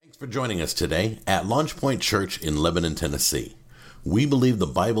For joining us today at Launch Point Church in Lebanon, Tennessee. We believe the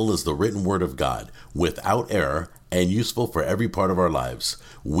Bible is the written word of God, without error, and useful for every part of our lives.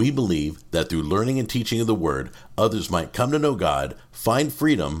 We believe that through learning and teaching of the word, others might come to know God, find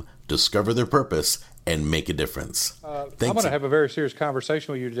freedom, discover their purpose, and make a difference. I'm going to have a very serious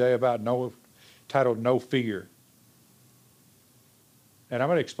conversation with you today about titled No Fear. And I'm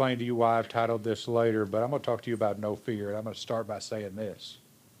going to explain to you why I've titled this later, but I'm going to talk to you about no fear. And I'm going to start by saying this.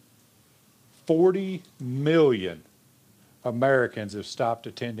 40 million Americans have stopped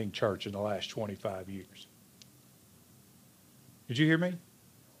attending church in the last 25 years. Did you hear me?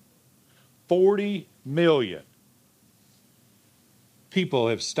 40 million people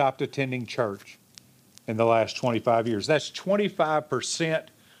have stopped attending church in the last 25 years. That's 25%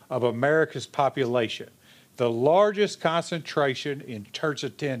 of America's population. The largest concentration in church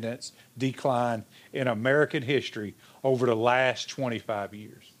attendance decline in American history over the last 25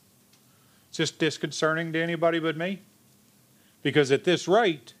 years. Is this disconcerting to anybody but me? Because at this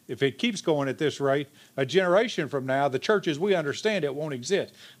rate, if it keeps going at this rate, a generation from now, the church as we understand it won't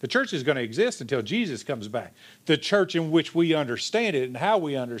exist. The church is going to exist until Jesus comes back. The church in which we understand it and how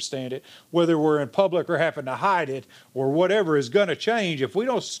we understand it, whether we're in public or having to hide it or whatever, is going to change if we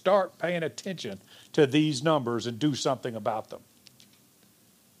don't start paying attention to these numbers and do something about them.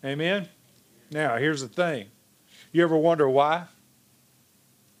 Amen? Now, here's the thing. You ever wonder why?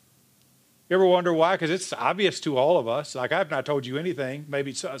 You ever wonder why? Because it's obvious to all of us. Like, I've not told you anything,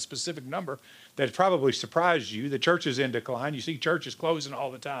 maybe a specific number, that probably surprised you. The church is in decline. You see churches closing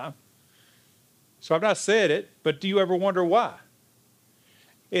all the time. So I've not said it, but do you ever wonder why?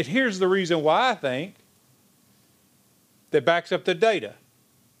 Here's the reason why I think that backs up the data.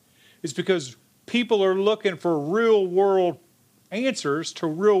 It's because people are looking for real-world answers to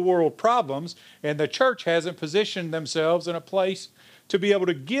real-world problems, and the church hasn't positioned themselves in a place to be able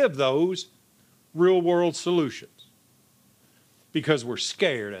to give those real-world solutions because we're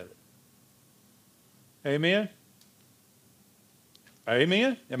scared of it. Amen?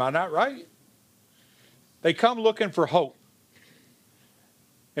 Amen? Am I not right? They come looking for hope.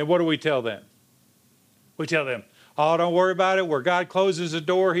 And what do we tell them? We tell them, oh, don't worry about it. Where God closes a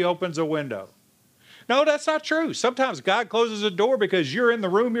door, he opens a window. No, that's not true. Sometimes God closes a door because you're in the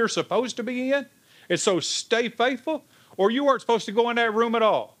room you're supposed to be in. And so stay faithful, or you weren't supposed to go in that room at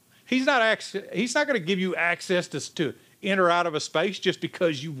all. He's not going to give you access to enter out of a space just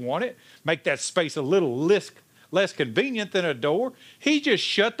because you want it. Make that space a little less convenient than a door. He just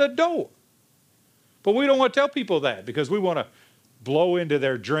shut the door. But we don't want to tell people that because we want to blow into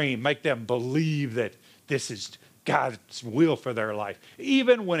their dream, make them believe that this is God's will for their life,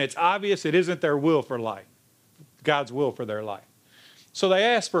 even when it's obvious it isn't their will for life, God's will for their life. So they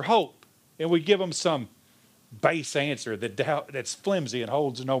ask for hope, and we give them some base answer that's flimsy and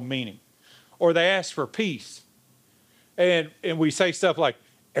holds no meaning. Or they ask for peace. And we say stuff like,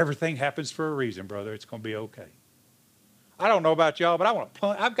 everything happens for a reason, brother. It's going to be okay. I don't know about y'all, but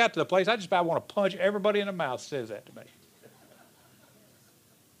I've got to the place, I just about want to punch everybody in the mouth says that to me.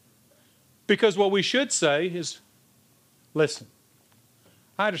 Because what we should say is, listen,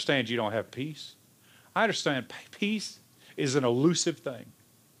 I understand you don't have peace. I understand peace is an elusive thing.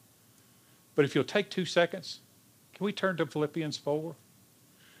 But if you'll take 2 seconds, can we turn to Philippians 4?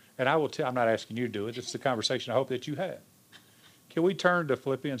 And I will tell, I'm not asking you to do it. It's the conversation I hope that you have. Can we turn to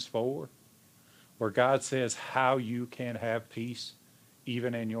Philippians 4, where God says how you can have peace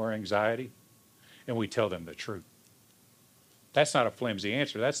even in your anxiety? And we tell them the truth. That's not a flimsy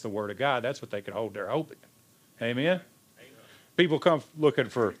answer. That's the Word of God. That's what they can hold their hope in. Amen? Amen. People come looking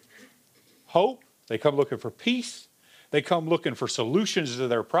for hope. They come looking for peace. They come looking for solutions to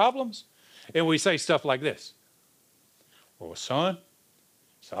their problems. And we say stuff like this. Well, son,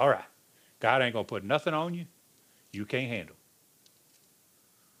 it's all right. God ain't going to put nothing on you you can't handle.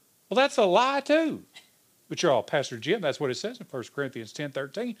 Well, that's a lie too. But you're all, Pastor Jim, that's what it says in 1 Corinthians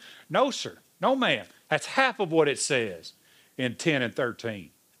 10:13. No, sir. No, ma'am. That's half of what it says in 10 and 13.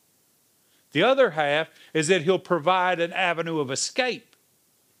 The other half is that he'll provide an avenue of escape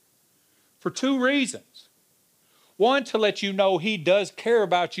for 2 reasons. One, to let you know he does care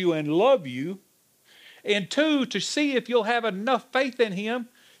about you and love you. And 2, to see if you'll have enough faith in him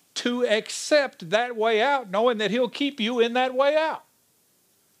to accept that way out, knowing that he'll keep you in that way out.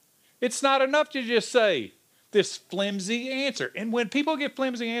 It's not enough to just say this flimsy answer. And when people get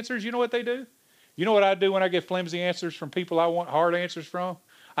flimsy answers, you know what they do? You know what I do when I get flimsy answers from people I want hard answers from?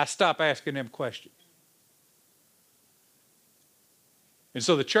 I stop asking them questions. And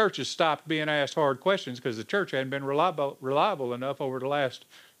so the church has stopped being asked hard questions because the church hadn't been reliable enough over the last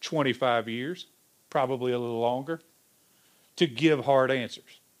 25 years, probably a little longer, to give hard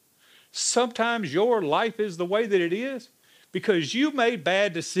answers. Sometimes your life is the way that it is because you made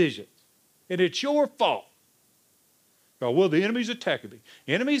bad decisions, and it's your fault. Oh, well, the enemy's attacking me.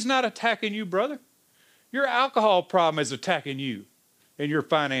 The enemy's not attacking you, brother. Your alcohol problem is attacking you and your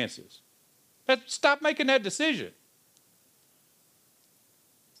finances. Stop making that decision.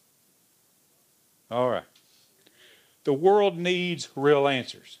 All right. The world needs real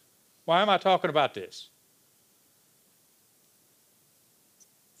answers. Why am I talking about this?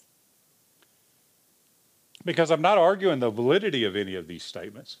 Because I'm not arguing the validity of any of these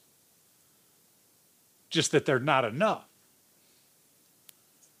statements, just that they're not enough.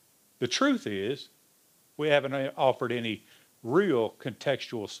 The truth is, we haven't offered any real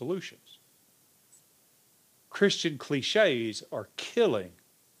contextual solutions. Christian cliches are killing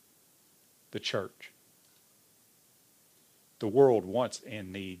the church. The world wants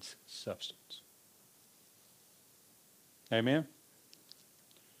and needs substance. Amen?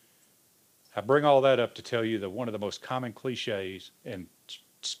 I bring all that up to tell you that one of the most common cliches, and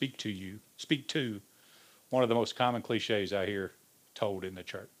speak to one of the most common cliches I hear told in the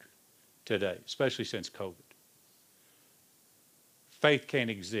church today, especially since COVID. Faith can't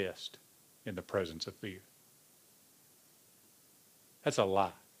exist in the presence of fear. That's a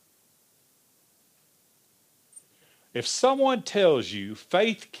lie. If someone tells you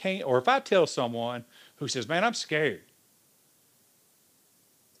faith can't, or if I tell someone who says, man, I'm scared,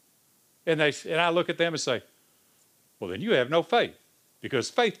 and I look at them and say, well, then you have no faith, because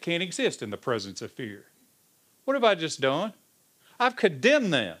faith can't exist in the presence of fear. What have I just done? I've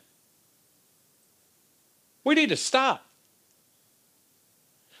condemned them. We need to stop.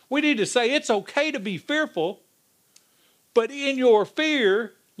 We need to say it's okay to be fearful, but in your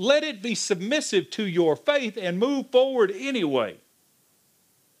fear, let it be submissive to your faith and move forward anyway.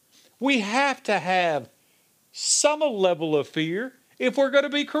 We have to have some level of fear if we're going to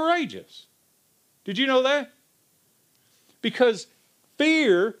be courageous. Did you know that? Because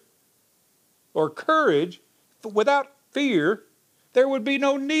fear or courage, without fear, there would be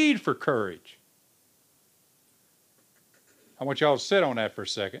no need for courage. I want y'all to sit on that for a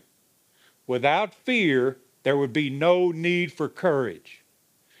second. Without fear, there would be no need for courage.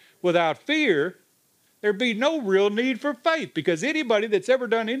 Without fear, there'd be no real need for faith, because anybody that's ever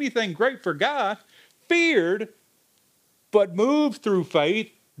done anything great for God feared, but moved through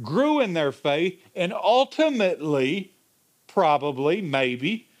faith, grew in their faith, and ultimately, probably,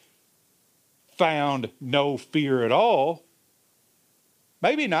 maybe, found no fear at all.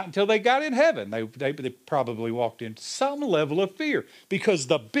 Maybe not until they got in heaven. They probably walked in some level of fear, because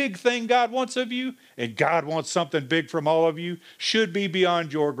the big thing God wants of you, and God wants something big from all of you, should be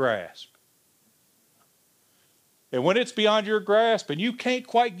beyond your grasp. And when it's beyond your grasp and you can't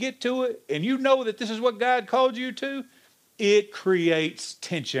quite get to it, and you know that this is what God called you to, it creates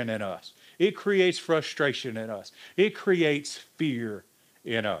tension in us. It creates frustration in us. It creates fear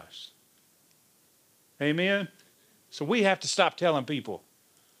in us. Amen? So we have to stop telling people,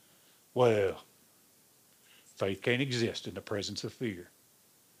 well, faith can't exist in the presence of fear.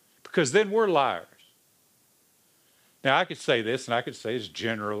 Because then we're liars. Now, I could say this, and I could say this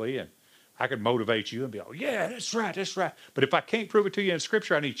generally, and I could motivate you and be, oh, yeah, that's right, that's right. But if I can't prove it to you in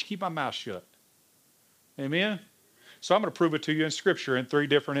Scripture, I need to keep my mouth shut. Amen? So I'm going to prove it to you in Scripture in 3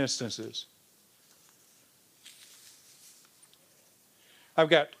 different instances. I've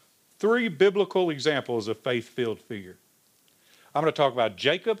got 3 biblical examples of faith-filled fear. I'm going to talk about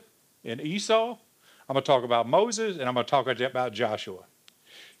Jacob and Esau. I'm going to talk about Moses, and I'm going to talk about Joshua.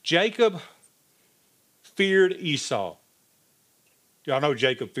 Jacob feared Esau. Y'all know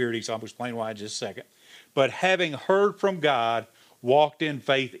Jacob feared Esau. I'll explain why in just a second. But having heard from God, walked in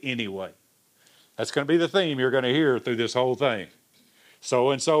faith anyway. That's going to be the theme you're going to hear through this whole thing.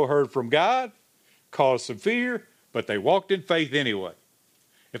 So-and-so heard from God, caused some fear, but they walked in faith anyway.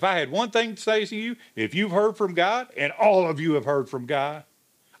 If I had one thing to say to you, if you've heard from God, and all of you have heard from God,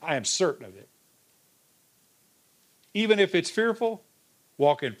 I am certain of it. Even if it's fearful,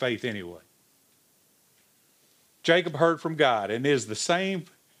 walk in faith anyway. Jacob heard from God, and is the same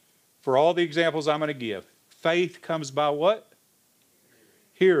for all the examples I'm going to give. Faith comes by what?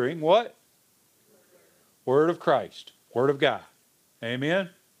 Hearing what? Word of Christ. Word of God. Amen?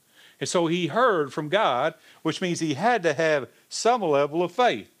 And so he heard from God, which means he had to have some level of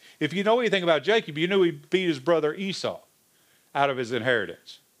faith. If you know anything about Jacob, you knew he beat his brother Esau out of his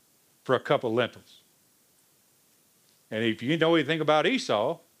inheritance for a cup of lentils. And if you know anything about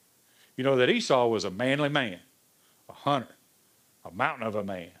Esau, you know that Esau was a manly man, a hunter, a mountain of a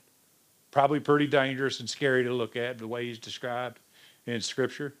man. Probably pretty dangerous and scary to look at the way he's described in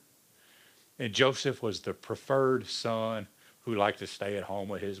Scripture. And Joseph was the preferred son who liked to stay at home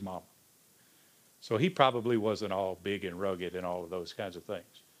with his mama. So he probably wasn't all big and rugged and all of those kinds of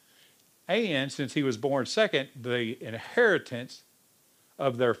things. And since he was born second, the inheritance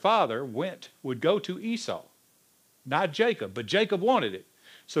of their father would go to Esau, not Jacob, but Jacob wanted it.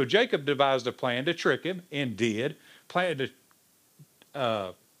 So Jacob devised a plan to trick him, and did, planned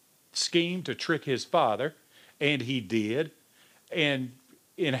to scheme to trick his father, and he did, and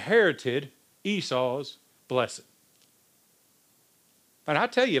inherited Esau's blessing. And I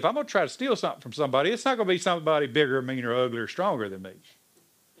tell you, if I'm going to try to steal something from somebody, it's not going to be somebody bigger, meaner, uglier, stronger than me.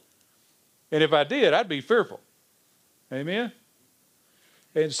 And if I did, I'd be fearful. Amen?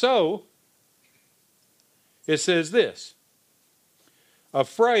 And so, it says this.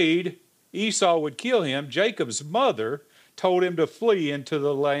 Afraid Esau would kill him, Jacob's mother told him to flee into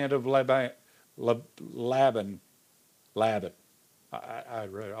the land of Laban. I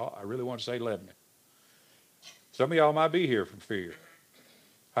really want to say Lebanon. Some of y'all might be here from fear,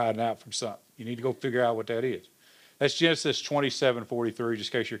 hiding out from something. You need to go figure out what that is. That's Genesis 27:43,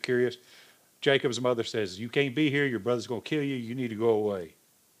 just in case you're curious. Jacob's mother says, you can't be here, your brother's going to kill you, you need to go away.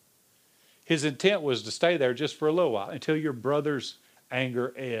 His intent was to stay there just for a little while until your brother's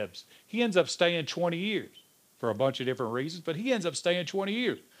anger ebbs. He ends up staying 20 years for a bunch of different reasons, but he ends up staying 20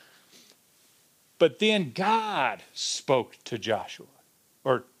 years. But then God spoke to Joshua,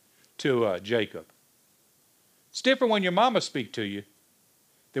 or to Jacob. It's different when your mama speaks to you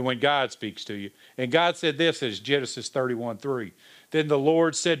than when God speaks to you. And God said this as Genesis 31:3. Then the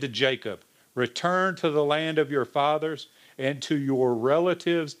Lord said to Jacob, return to the land of your fathers and to your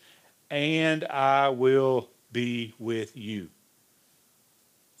relatives, and I will be with you.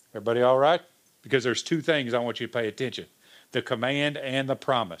 Everybody all right? Because there's two things I want you to pay attention. The command and the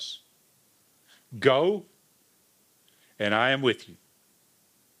promise. Go, and I am with you.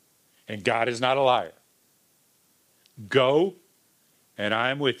 And God is not a liar. Go, and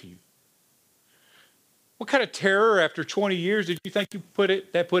I am with you. What kind of terror after 20 years did you think put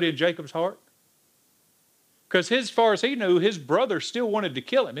in Jacob's heart? Because as far as he knew, his brother still wanted to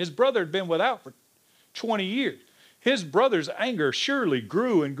kill him. His brother had been without for 20 years. His brother's anger surely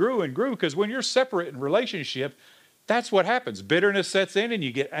grew and grew and grew, because when you're separate in relationship, that's what happens. Bitterness sets in and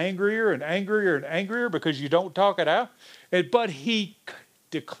you get angrier and angrier and angrier because you don't talk it out. But he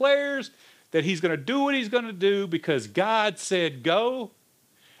declares that he's going to do what he's going to do because God said go,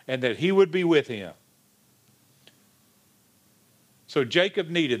 and that he would be with him. So Jacob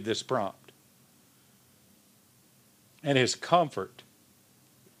needed this prompt. And his comfort.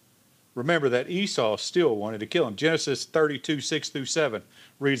 Remember that Esau still wanted to kill him. Genesis 32:6-7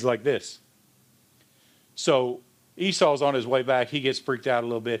 reads like this. So Esau's on his way back. He gets freaked out a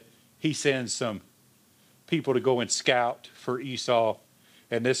little bit. He sends some people to go and scout for Esau.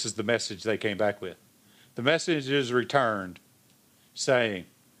 And this is the message they came back with. The message is returned saying,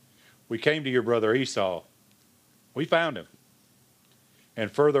 we came to your brother Esau. We found him.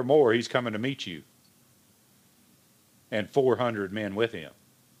 And furthermore, he's coming to meet you. And 400 men with him.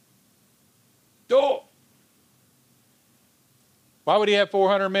 Oh! Why would he have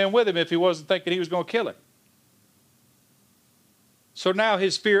 400 men with him if he wasn't thinking he was going to kill him? So now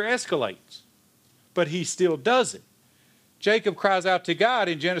his fear escalates. But he still does it. Jacob cries out to God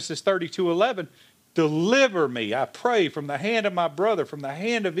in Genesis 32:11, deliver me, I pray, from the hand of my brother, from the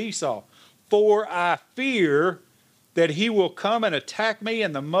hand of Esau, for I fear that he will come and attack me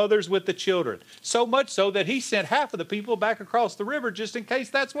and the mothers with the children. So much so that he sent half of the people back across the river just in case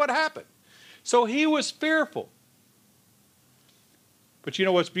that's what happened. So he was fearful. But you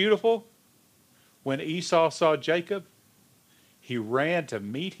know what's beautiful? When Esau saw Jacob, he ran to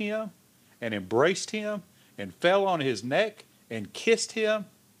meet him and embraced him and fell on his neck and kissed him,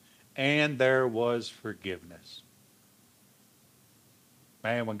 and there was forgiveness.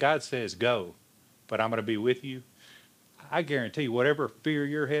 Man, when God says go, but I'm going to be with you, I guarantee you, whatever fear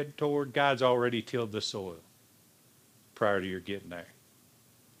you're heading toward, God's already tilled the soil prior to your getting there.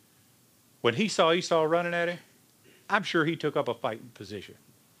 When he saw Esau running at him, I'm sure he took up a fighting position.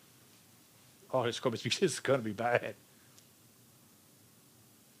 Oh, this is going to be bad.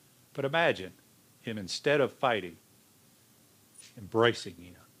 But imagine him, instead of fighting, embracing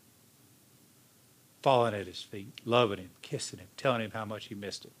him, falling at his feet, loving him, kissing him, telling him how much he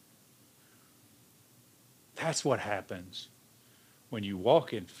missed him. That's what happens when you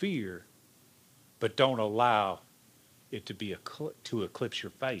walk in fear, but don't allow it to eclipse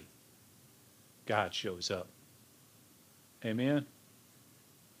your faith. God shows up. Amen?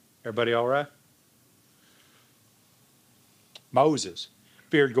 Everybody all right? Moses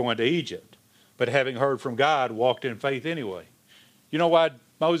feared going to Egypt, but having heard from God, walked in faith anyway. You know why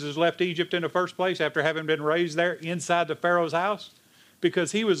Moses left Egypt in the first place after having been raised there inside the Pharaoh's house?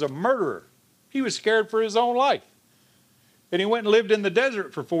 Because he was a murderer. He was scared for his own life. And he went and lived in the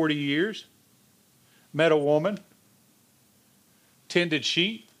desert for 40 years. Met a woman. Tended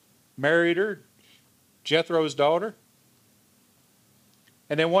sheep. Married her. Jethro's daughter.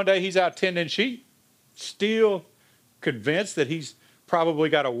 And then one day he's out tending sheep. Still convinced that he's probably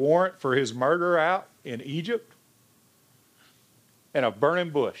got a warrant for his murder out in Egypt. And a burning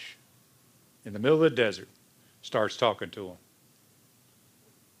bush in the middle of the desert starts talking to him.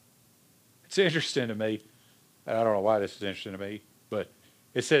 It's interesting to me, and I don't know why this is interesting to me, but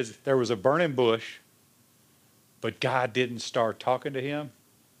it says there was a burning bush, but God didn't start talking to him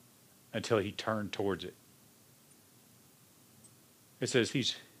until he turned towards it. It says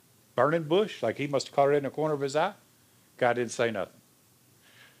he's burning bush, like he must have caught it in the corner of his eye. God didn't say nothing.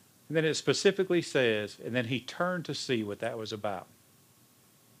 And then it specifically says, and then he turned to see what that was about.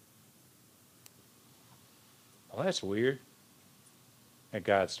 Well, that's weird. And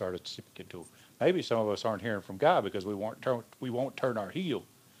God started speaking to him. Maybe some of us aren't hearing from God because we won't turn our heel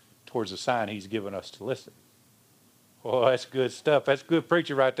towards the sign he's given us to listen. Well, that's good stuff. That's good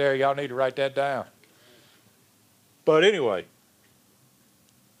preaching right there. Y'all need to write that down. But anyway,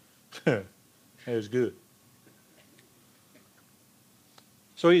 it was good.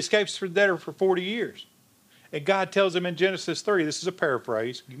 So he escapes from there for 40 years. And God tells him in Genesis 3, this is a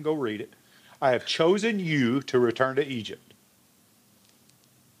paraphrase, you can go read it, I have chosen you to return to Egypt.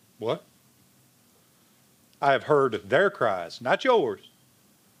 What? I have heard their cries, not yours.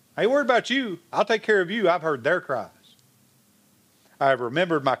 I ain't worried about you. I'll take care of you. I've heard their cries. I have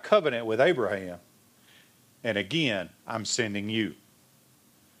remembered my covenant with Abraham. And again, I'm sending you.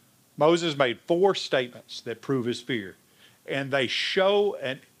 Moses made 4 statements that prove his fear. And they show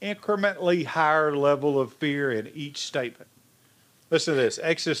an incrementally higher level of fear in each statement. Listen to this.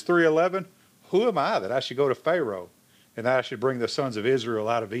 Exodus 3:11. Who am I that I should go to Pharaoh and that I should bring the sons of Israel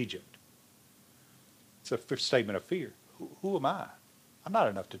out of Egypt? It's a statement of fear. Who am I? I'm not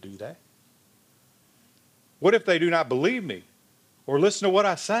enough to do that. What if they do not believe me or listen to what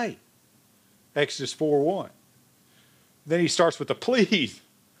I say? Exodus 4:1. Then he starts with the please.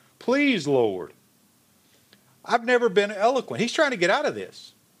 Please, Lord. I've never been eloquent. He's trying to get out of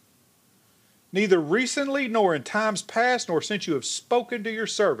this. Neither recently nor in times past nor since you have spoken to your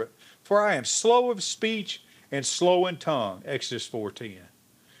servant, for I am slow of speech and slow in tongue. Exodus 4:10.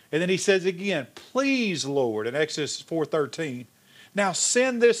 And then he says again, please, Lord, in Exodus 4:13. Now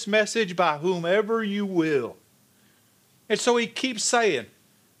send this message by whomever you will. And so he keeps saying,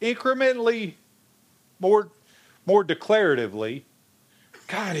 incrementally, more declaratively,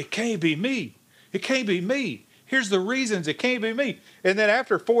 God, it can't be me. It can't be me. Here's the reasons it can't be me. And then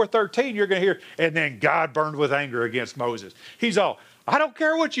after 4:13, you're going to hear, and then God burned with anger against Moses. He's all, I don't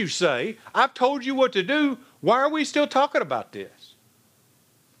care what you say. I've told you what to do. Why are we still talking about this?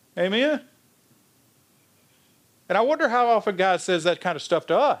 Amen? And I wonder how often God says that kind of stuff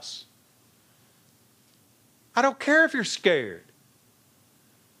to us. I don't care if you're scared.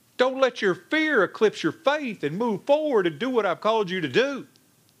 Don't let your fear eclipse your faith and move forward and do what I've called you to do.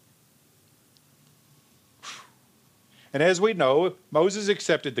 And as we know, Moses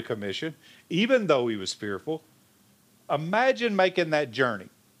accepted the commission, even though he was fearful. Imagine making that journey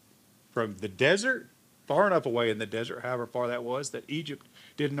from the desert, far enough away in the desert, however far that was, that Egypt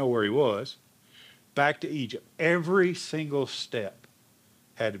didn't know where he was, back to Egypt. Every single step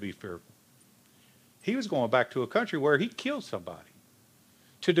had to be fearful. He was going back to a country where he killed somebody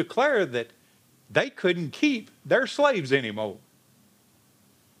to declare that they couldn't keep their slaves anymore.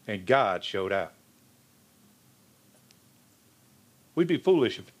 And God showed out. We'd be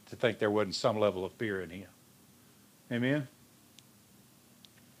foolish to think there wasn't some level of fear in him. Amen?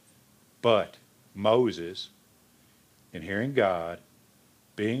 But Moses, in hearing God,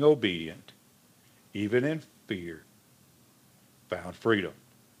 being obedient, even in fear, found freedom,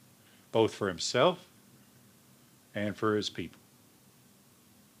 both for himself and for his people.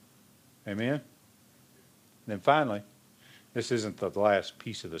 Amen? And then finally, this isn't the last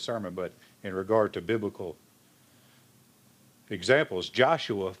piece of the sermon, but in regard to biblical examples,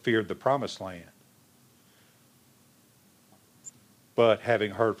 Joshua feared the promised land, but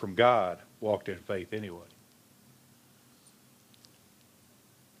having heard from God, walked in faith anyway.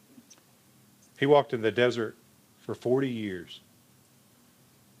 He walked in the desert for 40 years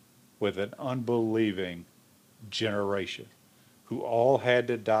with an unbelieving generation who all had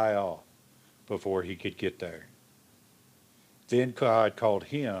to die off before he could get there. Then God called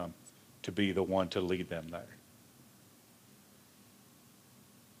him to be the one to lead them there.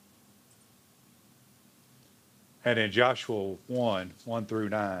 And in Joshua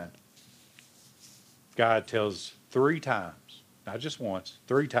 1:1-9, God tells 3 times, not just once,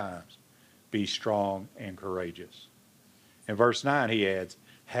 3 times, be strong and courageous. In verse 9, he adds,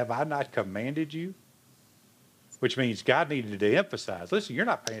 have I not commanded you? Which means God needed to emphasize, listen, you're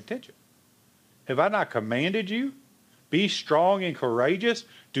not paying attention. Have I not commanded you? Be strong and courageous.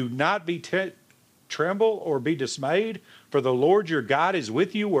 Do not be tremble or be dismayed, for the Lord your God is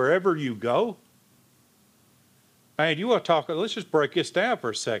with you wherever you go. Man, you want to talk, let's just break this down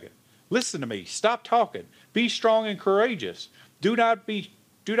for a second. Listen to me. Stop talking. Be strong and courageous. Do not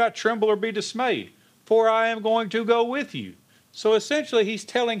tremble or be dismayed, for I am going to go with you. So essentially, he's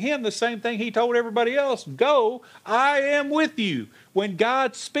telling him the same thing he told everybody else. Go, I am with you. When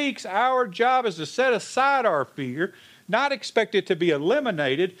God speaks, our job is to set aside our fear, not expect it to be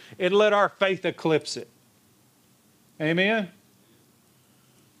eliminated, and let our faith eclipse it. Amen?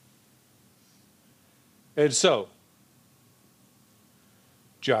 And so,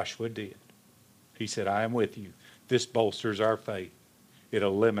 Joshua did. He said, I am with you. This bolsters our faith. It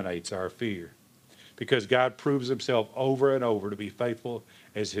eliminates our fear. Because God proves himself over and over to be faithful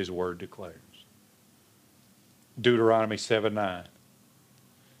as his word declares. Deuteronomy 7:9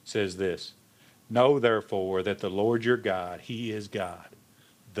 says this, know therefore that the Lord your God, he is God,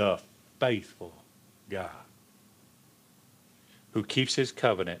 the faithful God, who keeps his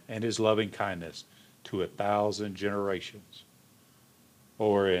covenant and his loving kindness to 1,000 generations.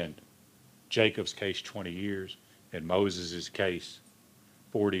 Or in Jacob's case, 20 years. In Moses' case,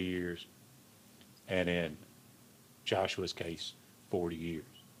 40 years. And in Joshua's case, 40 years.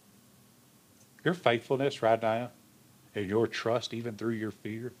 Your faithfulness right now and your trust, even through your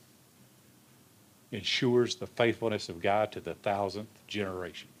fear, ensures the faithfulness of God to the 1,000th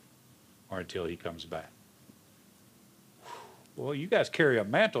generation or until he comes back. Well, you guys carry a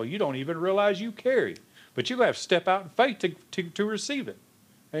mantle you don't even realize you carry, but you have to step out in faith to receive it.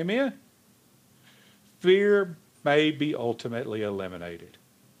 Amen? Fear may be ultimately eliminated,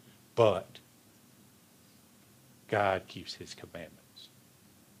 but God keeps his commandments.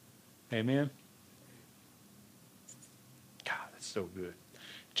 Amen? God, that's so good.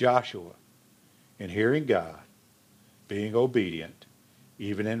 Joshua, in hearing God, being obedient,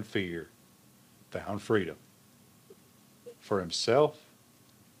 even in fear, found freedom for himself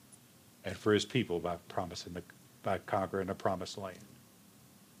and for his people by conquering the promised land.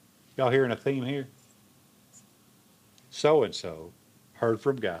 Y'all hearing a theme here? So-and-so heard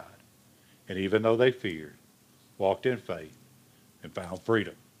from God, and even though they feared, walked in faith, and found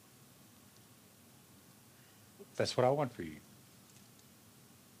freedom. That's what I want for you.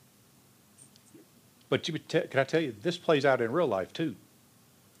 But can I tell you, this plays out in real life too.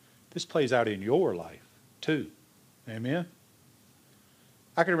 This plays out in your life too. Amen?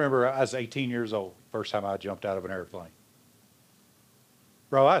 I can remember I was 18 years old, first time I jumped out of an airplane.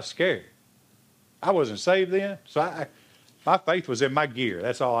 Bro, I was scared. I wasn't saved then, so my faith was in my gear.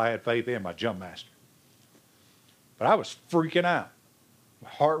 That's all I had faith in, my jump master. But I was freaking out.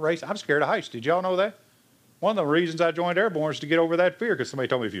 Heart race. I'm scared of heights. Did y'all know that? One of the reasons I joined Airborne is to get over that fear, because somebody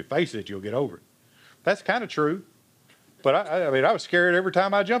told me if you face it, you'll get over it. That's kind of true. But I was scared every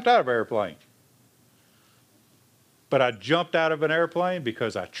time I jumped out of an airplane. But I jumped out of an airplane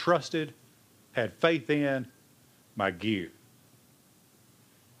because I trusted, had faith in my gear.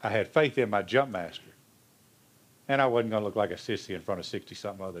 I had faith in my jump master. And I wasn't going to look like a sissy in front of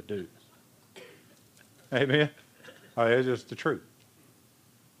 60-something other dudes. Amen? It's just the truth.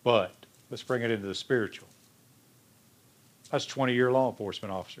 But let's bring it into the spiritual. I was a 20-year law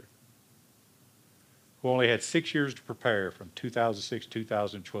enforcement officer who only had 6 years to prepare from 2006 to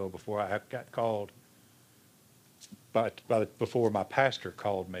 2012 before I got called, before my pastor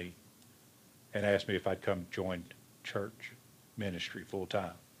called me and asked me if I'd come join church ministry full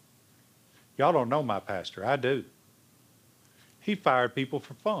time. Y'all don't know my pastor. I do. He fired people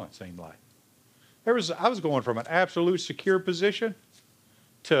for fun, it seemed like. I was going from an absolute secure position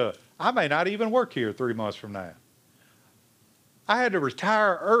to I may not even work here 3 months from now. I had to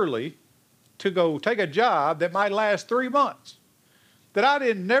retire early to go take a job that might last 3 months, that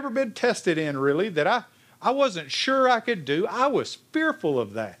I'd never been tested in really, that I wasn't sure I could do. I was fearful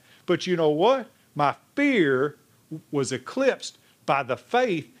of that. But you know what? My fear was eclipsed by the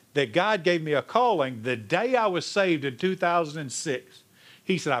faith that God gave me a calling the day I was saved in 2006.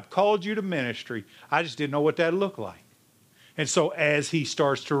 He said, I've called you to ministry. I just didn't know what that looked like. And so as he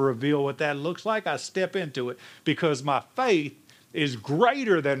starts to reveal what that looks like, I step into it because my faith is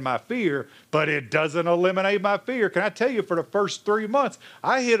greater than my fear, but it doesn't eliminate my fear. Can I tell you, for the first 3 months,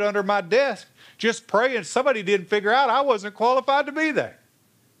 I hid under my desk just praying somebody didn't figure out I wasn't qualified to be there.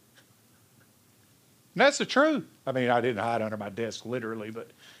 And that's the truth. I mean, I didn't hide under my desk literally,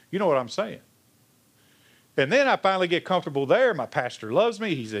 but you know what I'm saying. And then I finally get comfortable there. My pastor loves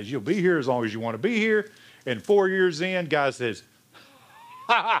me. He says, you'll be here as long as you want to be here. And 4 years in, God says,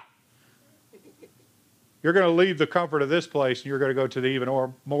 ha ha. You're going to leave the comfort of this place and you're going to go to the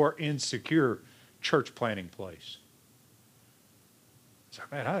even more insecure church planting place. So,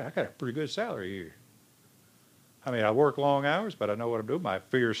 man, I got a pretty good salary here. I mean, I work long hours, but I know what I'm doing. My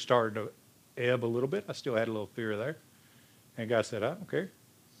fear's starting to ebb a little bit. I still had a little fear there. And God said, I don't care. I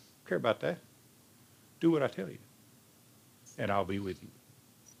don't care about that. Do what I tell you. And I'll be with you.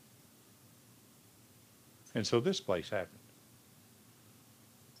 And so this place happened.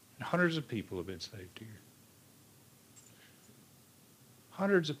 And hundreds of people have been saved here.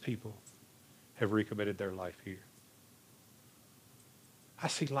 Hundreds of people have recommitted their life here. I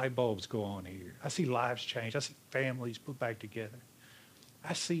see light bulbs go on here. I see lives change. I see families put back together.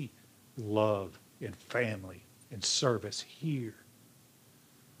 I see love and family and service here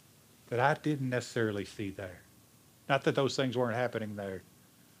that I didn't necessarily see there. Not that those things weren't happening there,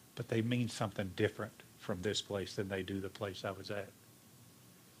 but they mean something different from this place than they do the place I was at.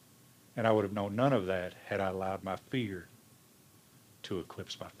 And I would have known none of that had I allowed my fear to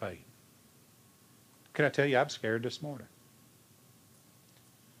eclipse my faith. Can I tell you, I'm scared this morning.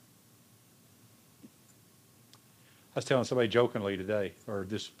 I was telling somebody jokingly today, or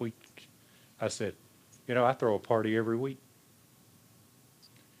this week, I said, you know, I throw a party every week.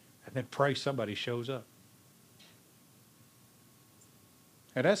 And then pray somebody shows up.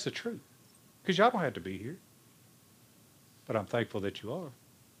 And that's the truth. Because y'all don't have to be here. But I'm thankful that you are.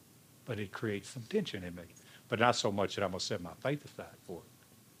 But it creates some tension in me. But not so much that I'm going to set my faith aside for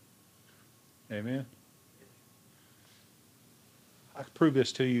it. Amen? I can prove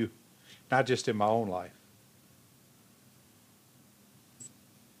this to you, not just in my own life.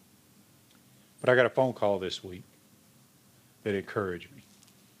 But I got a phone call this week that encouraged me.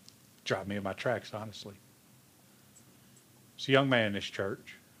 Dropped me in my tracks, honestly. It's a young man in this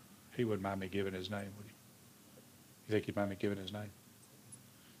church. He wouldn't mind me giving his name, would he? You think he'd mind me giving his name?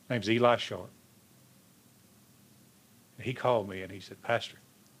 His name's Eli Sharp. And he called me and he said, Pastor,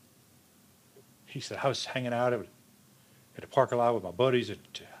 he said, I was hanging out at the parking lot with my buddies at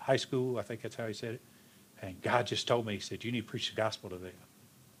high school. I think that's how he said it. And God just told me, he said, you need to preach the gospel to them.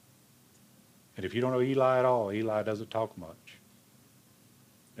 And if you don't know Eli at all, Eli doesn't talk much.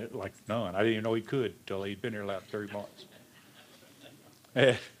 Like none. I didn't even know he could until he'd been here about 3 months.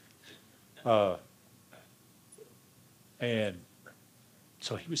 And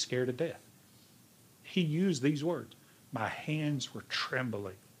so he was scared to death. He used these words. My hands were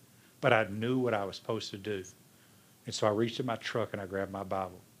trembling, but I knew what I was supposed to do. And so I reached in my truck and I grabbed my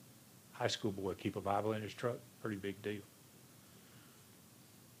Bible. High school boy, keep a Bible in his truck, pretty big deal.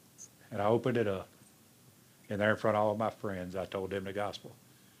 And I opened it up. And there in front of all of my friends, I told them the gospel.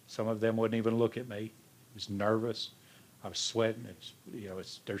 Some of them wouldn't even look at me. I was nervous. I was sweating.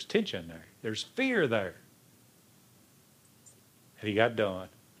 There's tension there. There's fear there. And he got done.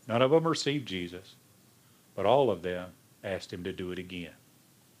 None of them received Jesus, but all of them asked him to do it again.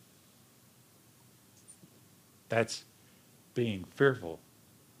 That's being fearful,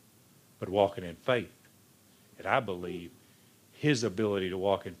 but walking in faith. And I believe his ability to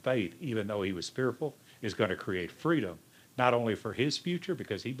walk in faith, even though he was fearful, is going to create freedom, not only for his future,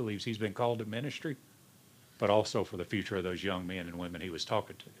 because he believes he's been called to ministry, but also for the future of those young men and women he was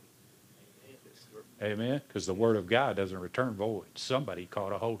talking to. Amen? Because the word of God doesn't return void. Somebody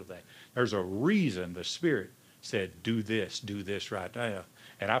caught a hold of that. There's a reason the Spirit said, do this right now.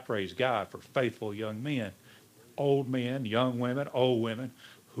 And I praise God for faithful young men, old men, young women, old women,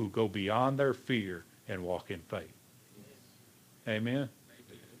 who go beyond their fear and walk in faith. Amen?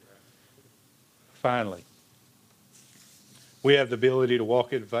 Finally, we have the ability to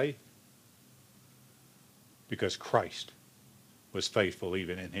walk in faith because Christ was faithful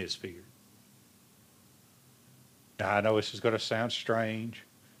even in his fear. Now, I know this is going to sound strange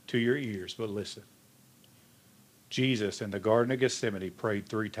to your ears, but listen. Jesus in the Garden of Gethsemane prayed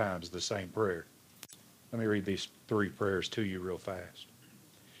 3 times the same prayer. Let me read these 3 prayers to you real fast.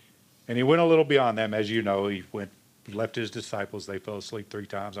 And he went a little beyond them. As you know, he left his disciples. They fell asleep 3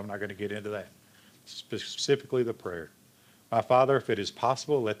 times. I'm not going to get into that. Specifically the prayer. My Father, if it is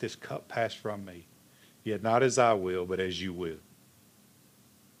possible, let this cup pass from me. Yet not as I will, but as you will.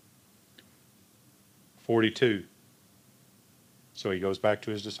 42. So he goes back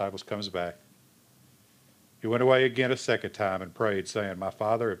to his disciples, comes back. He went away again a second time and prayed, saying, my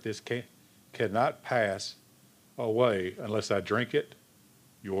Father, if this cannot pass away unless I drink it,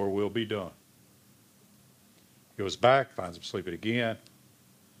 your will be done. He goes back, finds them sleeping again.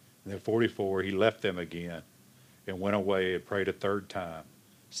 And then 44, he left them again and went away and prayed a 3rd time,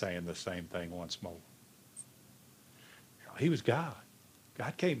 saying the same thing once more. He was God.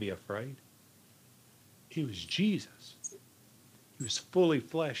 God can't be afraid. He was Jesus. He was fully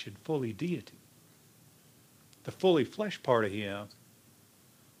flesh and fully deity. The fully flesh part of him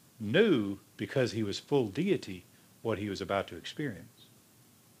knew, because he was full deity, what he was about to experience.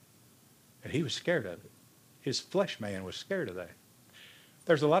 And he was scared of it. His flesh man was scared of that.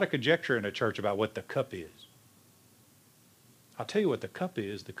 There's a lot of conjecture in the church about what the cup is. I'll tell you what the cup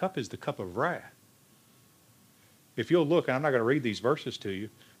is. The cup is the cup of wrath. If you'll look, and I'm not going to read these verses to you,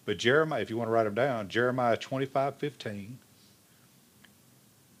 but Jeremiah, if you want to write them down, Jeremiah 25:15,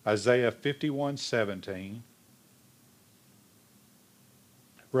 Isaiah 51:17,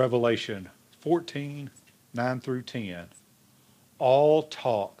 Revelation 14:9 through 10, all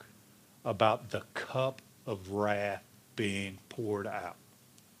talk about the cup of wrath being poured out.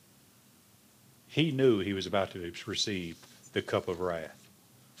 He knew he was about to receive the cup of wrath.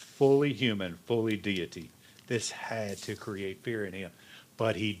 Fully human, fully deity. This had to create fear in him.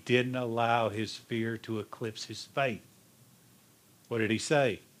 But he didn't allow his fear to eclipse his faith. What did he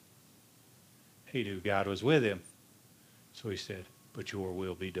say? He knew God was with him. So he said, but your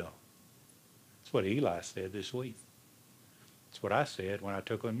will be done. That's what Eli said this week. It's what I said when I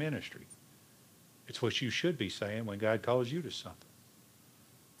took on ministry. It's what you should be saying when God calls you to something.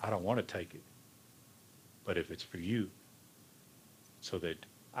 I don't want to take it. But if it's for you, so that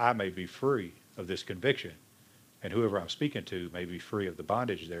I may be free of this conviction, and whoever I'm speaking to may be free of the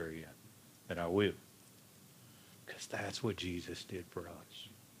bondage therein, then I will. Because that's what Jesus did for us.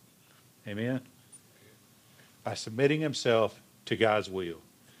 Amen? By submitting himself to God's will,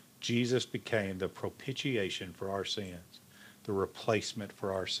 Jesus became the propitiation for our sins, the replacement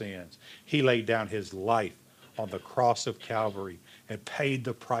for our sins. He laid down his life on the cross of Calvary and paid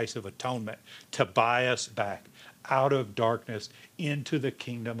the price of atonement to buy us back out of darkness into the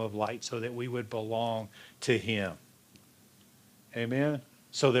kingdom of light, so that we would belong to him. Amen?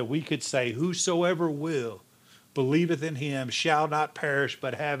 So that we could say, whosoever will believeth in him shall not perish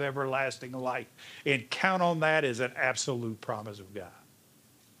but have everlasting life. And count on that as an absolute promise of God.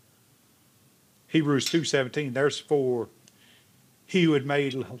 Hebrews 2:17, therefore he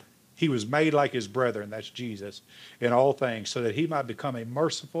was made like his brethren, that's Jesus, in all things, so that he might become a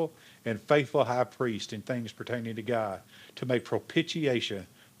merciful and faithful high priest in things pertaining to God, to make propitiation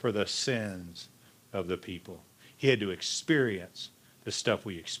for the sins of the people. He had to experience the stuff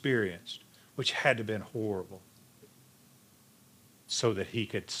we experienced, which had to have been horrible, so that he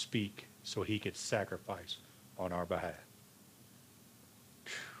could speak, so he could sacrifice on our behalf.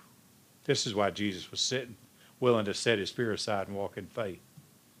 This is why Jesus was sitting, willing to set his fear aside and walk in faith.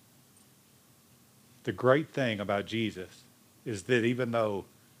 The great thing about Jesus is that even though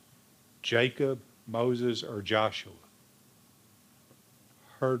Jacob, Moses, or Joshua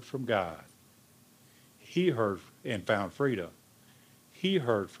heard from God, he heard and found freedom. He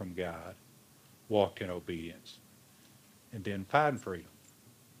heard from God, walked in obedience, and didn't find freedom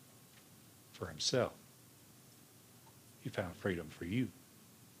for himself. He found freedom for you.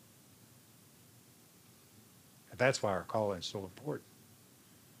 And that's why our calling is so important.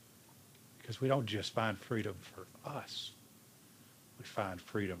 Because we don't just find freedom for us. We find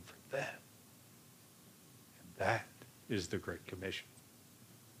freedom for them. And that is the Great Commission.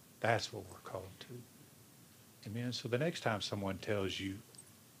 That's what we're called to. Amen. So the next time someone tells you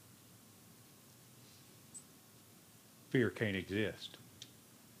fear can't exist,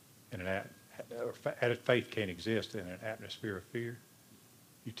 or faith can't exist in an atmosphere of fear,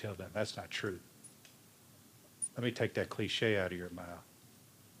 you tell them that's not true. Let me take that cliche out of your mouth,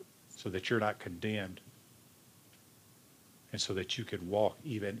 so that you're not condemned, and so that you could walk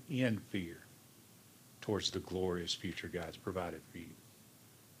even in fear towards the glorious future God's provided for you.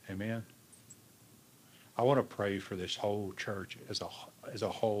 Amen? I want to pray for this whole church as a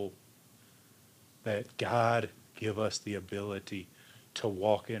whole, that God give us the ability to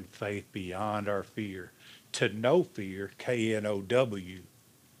walk in faith beyond our fear, to know fear, K-N-O-W,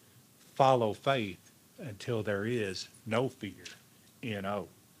 follow faith until there is no fear, N-O,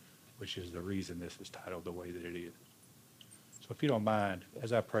 which is the reason this is titled the way that it is. So if you don't mind,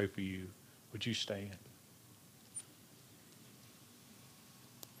 as I pray for you, would you stand?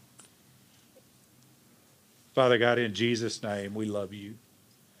 Father God, in Jesus' name, we love you.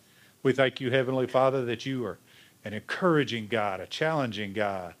 We thank you, Heavenly Father, that you are an encouraging God, a challenging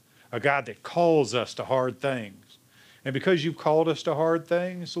God, a God that calls us to hard things. And because you've called us to hard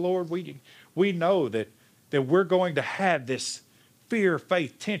things, Lord, we know that we're going to have this fear,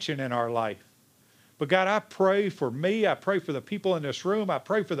 faith, tension in our life. But God, I pray for me. I pray for the people in this room. I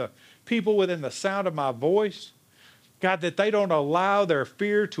pray for the people within the sound of my voice, God, that they don't allow their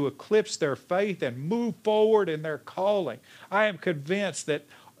fear to eclipse their faith and move forward in their calling. I am convinced that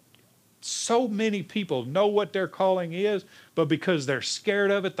so many people know what their calling is, but because they're scared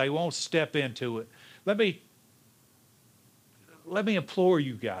of it, they won't step into it. Let me implore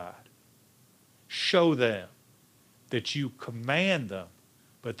you, God, show them that you command them,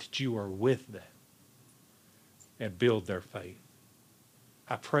 but that you are with them, and build their faith.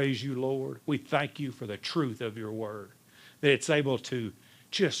 I praise you, Lord. We thank you for the truth of your word, that it's able to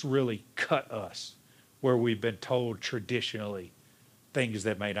just really cut us where we've been told traditionally things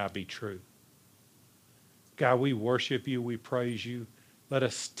that may not be true. God, we worship you. We praise you. Let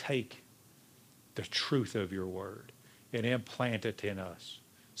us take the truth of your word and implant it in us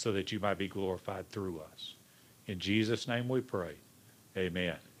so that you might be glorified through us. In Jesus' name we pray.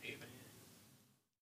 Amen.